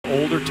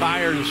summer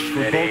tires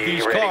for both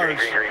these cars.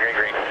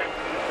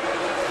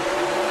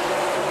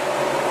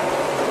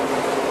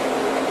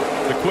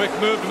 The quick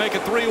move to make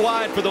it 3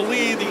 wide for the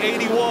lead, the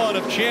 81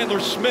 of Chandler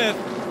Smith.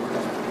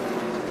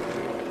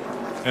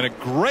 And a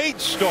great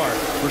start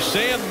for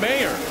Sam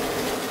Mayer.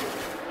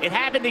 It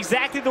happened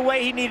exactly the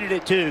way he needed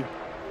it to.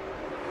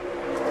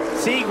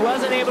 Sieg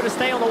wasn't able to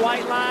stay on the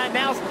white line.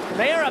 Now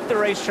Mayer up the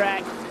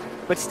racetrack,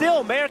 but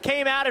still Mayer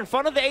came out in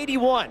front of the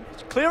 81.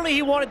 Clearly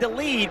he wanted to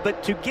lead,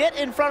 but to get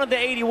in front of the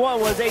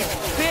 81 was a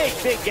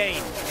big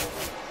gain.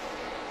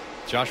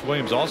 Josh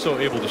Williams also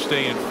able to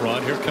stay in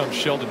front. Here comes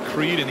Sheldon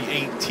Creed in the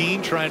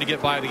 18 trying to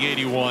get by the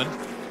 81.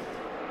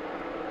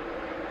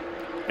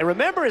 And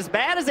remember, as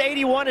bad as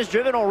 81 is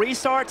driven on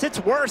restarts, it's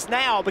worse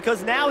now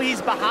because now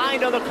he's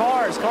behind other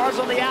cars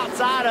on the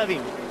outside of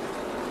him.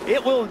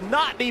 It will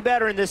not be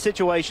better in this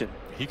situation.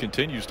 He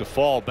continues to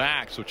fall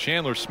back. So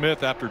Chandler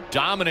Smith, after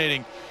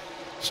dominating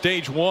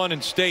stage 1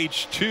 and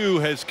stage 2,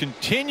 has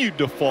continued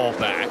to fall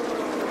back.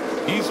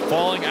 He's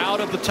falling out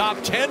of the top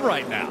 10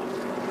 right now.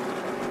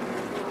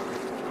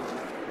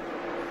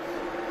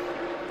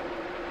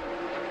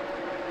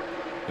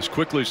 As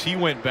quickly as he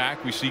went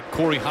back, we see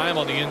Corey Heim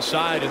on the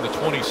inside in the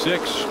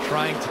 26,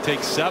 trying to take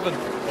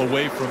 7th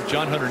away from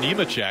John Hunter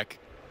Nemechek.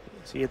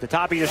 See at the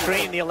top of your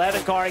screen, the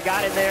 11 car, he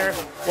got in there,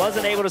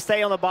 wasn't able to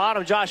stay on the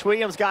bottom. Josh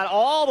Williams got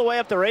all the way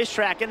up the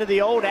racetrack into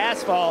the old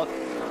asphalt.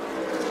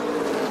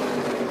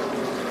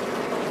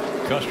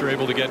 Custer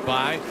able to get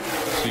by.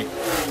 See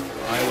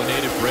Iowa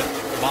native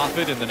Brett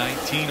Moffitt in the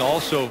 19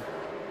 also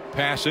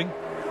passing.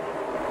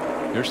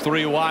 There's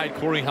 3 wide,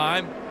 Corey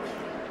Heim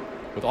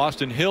with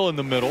Austin Hill in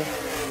the middle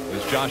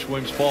as Josh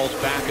Williams falls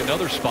back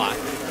another spot.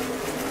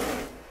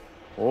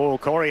 Oh,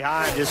 Corey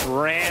Heim just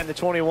ran the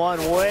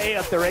 21 way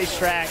up the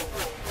racetrack.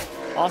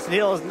 Austin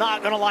Hill is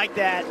not going to like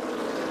that.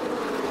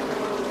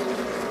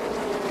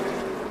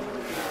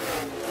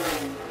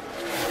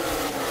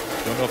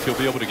 Don't know if he'll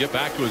be able to get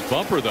back to his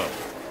bumper, though.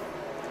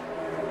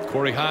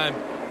 Corey Heim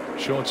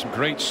showing some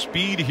great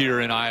speed here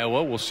in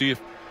Iowa. We'll see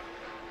if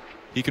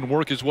he can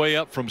work his way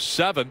up from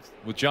 7th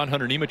with John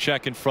Hunter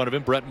Nemechek in front of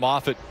him, Brett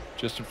Moffitt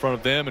just in front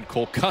of them, and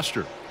Cole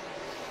Custer.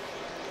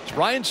 It's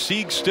Ryan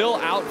Sieg still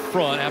out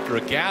front after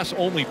a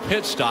gas-only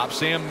pit stop.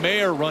 Sam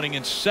Mayer running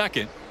in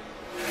 2nd.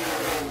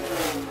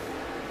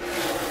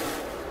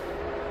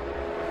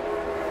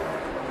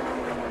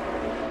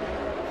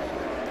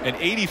 And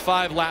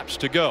 85 laps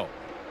to go.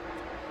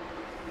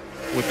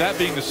 With that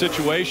being the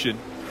situation,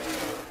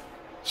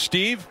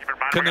 Steve,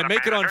 can they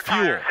make it on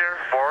fuel?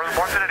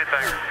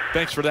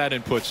 Thanks for that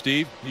input,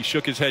 Steve. He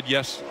shook his head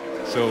yes,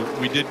 so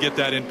we did get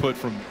that input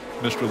from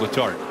Mr.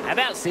 Letarte. How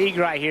about Sieg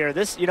right here?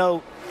 This, you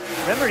know,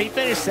 remember he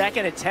finished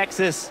 2nd at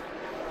Texas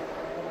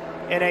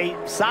in a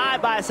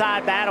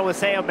side-by-side battle with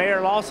Sam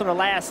Mayer, lost on the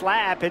last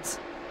lap. It's,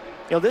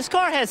 you know, this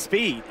car has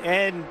speed,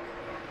 and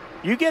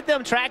you get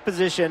them track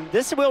position,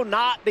 this will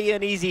not be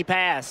an easy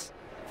pass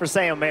for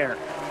Sam Mayer.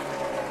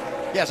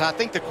 Yes, I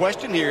think the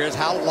question here is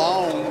how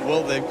long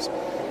will the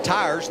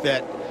tires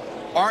that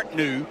aren't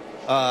new,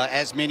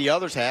 as many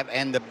others have,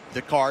 and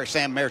the car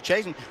Sam Mayer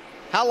chasing,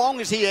 how long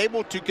is he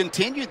able to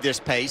continue this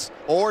pace,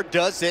 or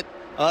does it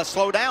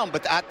slow down?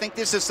 But I think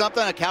this is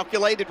something, a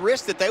calculated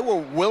risk that they were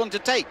willing to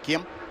take,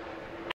 Kim.